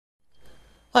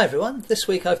Hi everyone, this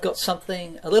week I've got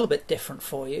something a little bit different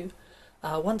for you.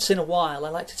 Once in a while I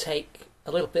like to take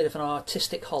a little bit of an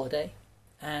artistic holiday,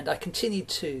 and I continue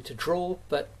to draw,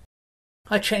 but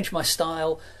I change my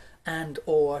style and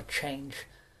or change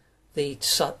the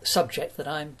subject that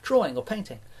I'm drawing or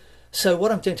painting. So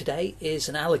what I'm doing today is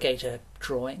an alligator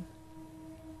drawing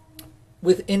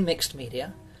in mixed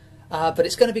media, but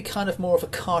it's going to be kind of more of a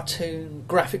cartoon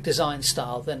graphic design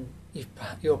style than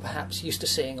you're perhaps used to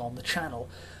seeing on the channel.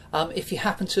 If you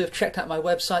happen to have checked out my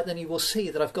website, then you will see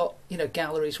that I've got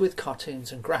galleries with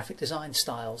cartoons and graphic design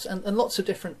styles and lots of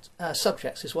different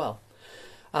subjects as well.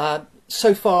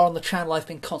 So far on the channel I've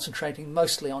been concentrating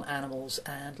mostly on animals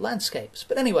and landscapes,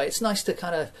 but anyway, it's nice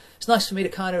for me to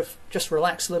kind of just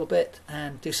relax a little bit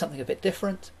and do something a bit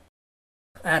different,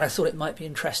 and I thought it might be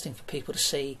interesting for people to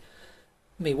see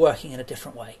me working in a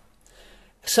different way.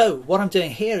 So what I'm doing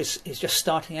here is just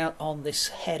starting out on this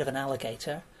head of an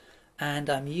alligator, and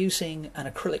I'm using an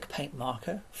acrylic paint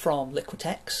marker from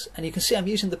Liquitex, and you can see I'm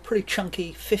using the pretty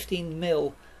chunky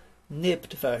 15mm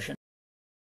nibbed version,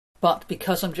 but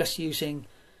because I'm just using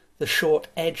the short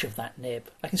edge of that nib,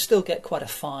 I can still get quite a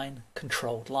fine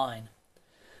controlled line.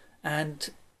 And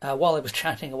while I was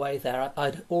chatting away there,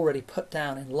 I'd already put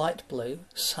down in light blue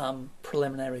some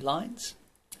preliminary lines,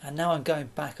 and now I'm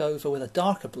going back over with a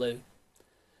darker blue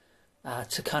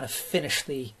to kind of finish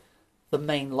the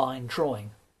main line drawing.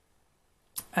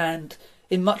 And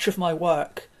in much of my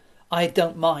work, I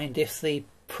don't mind if the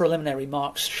preliminary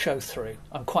marks show through.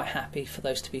 I'm quite happy for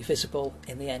those to be visible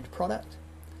in the end product.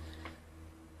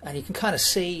 And you can kind of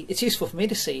see, it's useful for me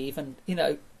to see even,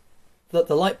 that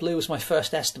the light blue was my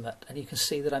first estimate, and you can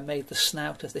see that I made the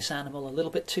snout of this animal a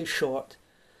little bit too short,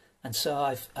 and so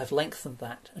I've lengthened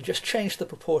that and just changed the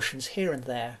proportions here and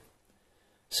there.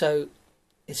 So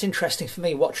it's interesting for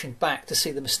me watching back to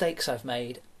see the mistakes I've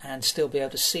made and still be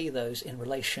able to see those in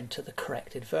relation to the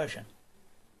corrected version.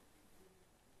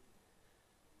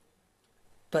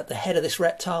 But the head of this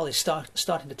reptile is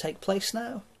starting to take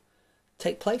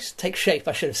shape,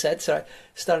 I should have said, sorry,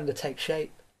 starting to take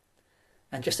shape,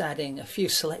 and just adding a few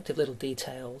selective little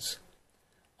details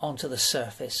onto the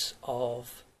surface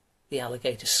of the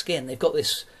alligator skin. They've got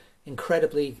this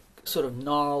incredibly sort of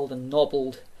gnarled and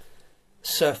knobbled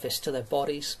surface to their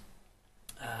bodies,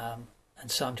 and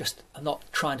so I'm not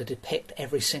trying to depict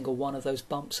every single one of those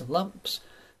bumps and lumps,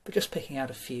 but just picking out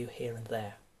a few here and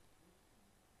there.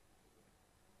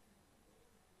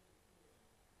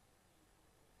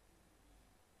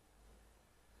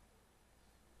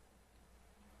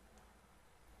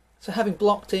 So having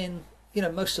blocked in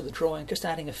most of the drawing, just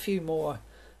adding a few more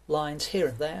lines here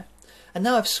and there, and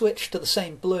now I've switched to the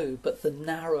same blue but the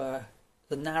narrow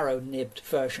nibbed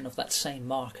version of that same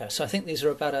marker. So I think these are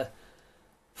about a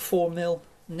 4mm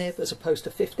nib as opposed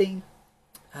to 15,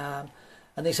 and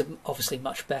these are obviously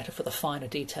much better for the finer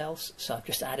details. So I've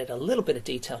just added a little bit of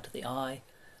detail to the eye,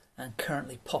 and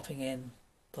currently popping in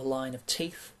the line of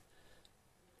teeth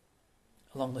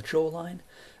along the jawline.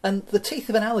 And the teeth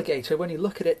of an alligator, when you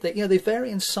look at it, they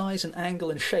vary in size and angle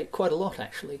and shape quite a lot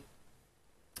actually,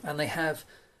 and they have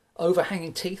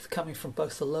overhanging teeth coming from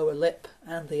both the lower lip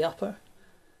and the upper.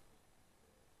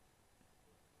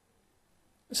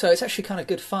 So it's actually kind of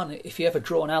good fun if you ever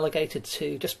draw an alligator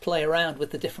to just play around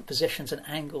with the different positions and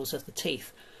angles of the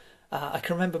teeth. I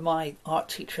can remember my art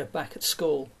teacher back at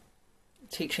school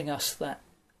teaching us that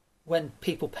when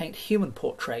people paint human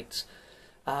portraits,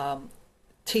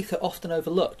 teeth are often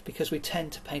overlooked because we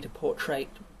tend to paint a portrait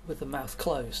with the mouth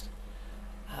closed.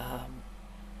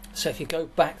 So if you go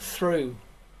back through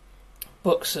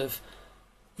books of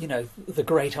the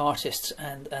great artists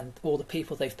and all the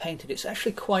people they've painted, it's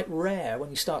actually quite rare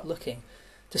when you start looking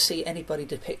to see anybody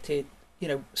depicted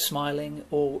smiling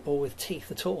or with teeth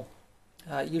at all.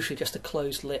 Usually just a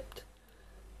closed-lipped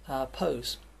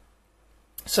pose.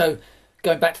 So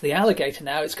going back to the alligator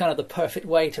now, it's kind of the perfect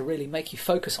way to really make you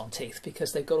focus on teeth,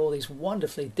 because they've got all these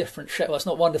wonderfully different shapes. Well, it's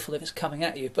not wonderful if it's coming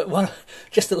at you, but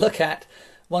just to look at,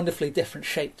 wonderfully different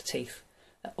shaped teeth,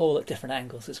 all at different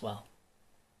angles as well.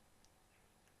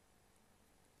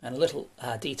 And a little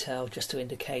detail just to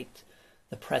indicate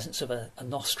the presence of a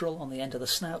nostril on the end of the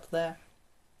snout there.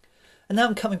 And now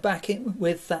I'm coming back in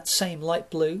with that same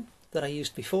light blue that I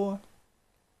used before.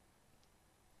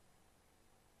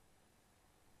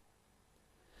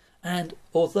 And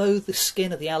although the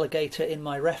skin of the alligator in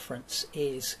my reference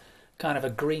is kind of a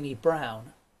greeny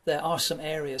brown, there are some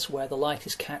areas where the light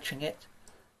is catching it,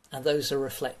 and those are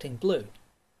reflecting blue,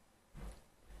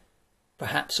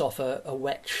 perhaps off a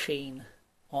wet sheen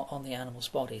on the animal's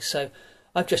body. So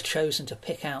I've just chosen to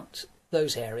pick out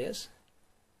those areas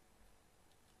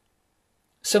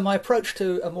So my approach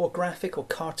to a more graphic or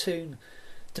cartoon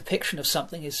depiction of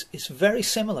something is very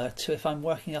similar to if I'm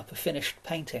working up a finished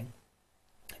painting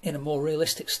in a more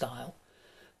realistic style.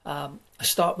 I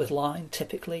start with line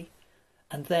typically,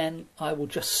 and then I will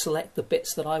just select the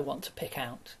bits that I want to pick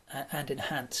out and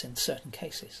enhance in certain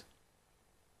cases.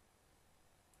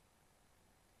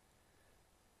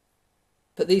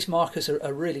 But these markers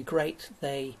are really great.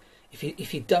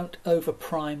 If you don't over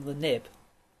prime the nib,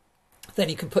 then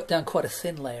you can put down quite a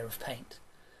thin layer of paint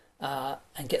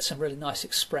and get some really nice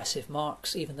expressive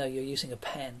marks, even though you're using a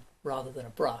pen rather than a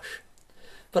brush.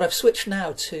 But I've switched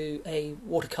now to a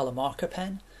watercolour marker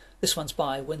pen. This one's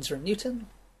by Winsor & Newton,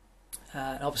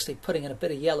 and obviously putting in a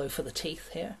bit of yellow for the teeth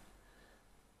here.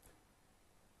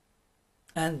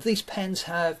 And these pens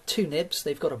have two nibs.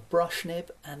 They've got a brush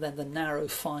nib and then the narrow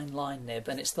fine line nib,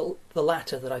 and it's the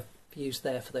latter that I've used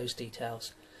there for those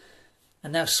details.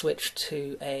 And now switch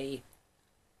to a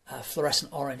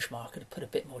fluorescent orange marker to put a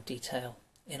bit more detail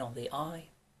in on the eye.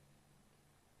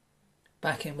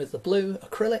 Back in with the blue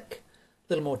acrylic, a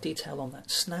little more detail on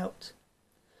that snout.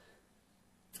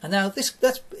 And now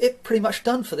that's it pretty much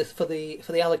done for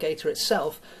the alligator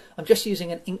itself. I'm just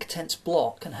using an Inktense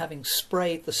block, and having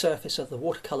sprayed the surface of the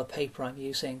watercolour paper I'm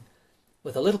using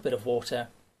with a little bit of water,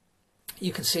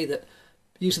 you can see that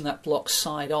using that block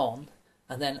side on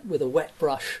and then with a wet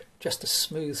brush just to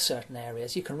smooth certain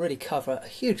areas, you can really cover a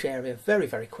huge area very,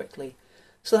 very quickly.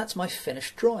 So that's my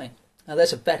finished drawing. Now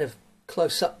there's a better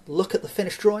close-up look at the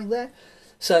finished drawing there.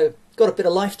 So got a bit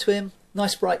of life to him.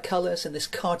 Nice bright colours in this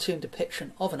cartoon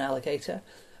depiction of an alligator.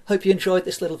 Hope you enjoyed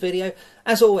this little video.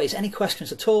 As always, any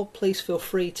questions at all, please feel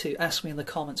free to ask me in the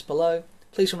comments below.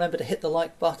 Please remember to hit the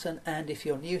like button, and if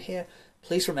you're new here,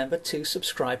 please remember to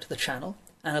subscribe to the channel.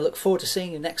 And I look forward to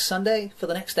seeing you next Sunday for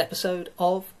the next episode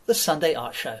of the Sunday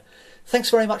Art Show. Thanks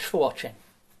very much for watching.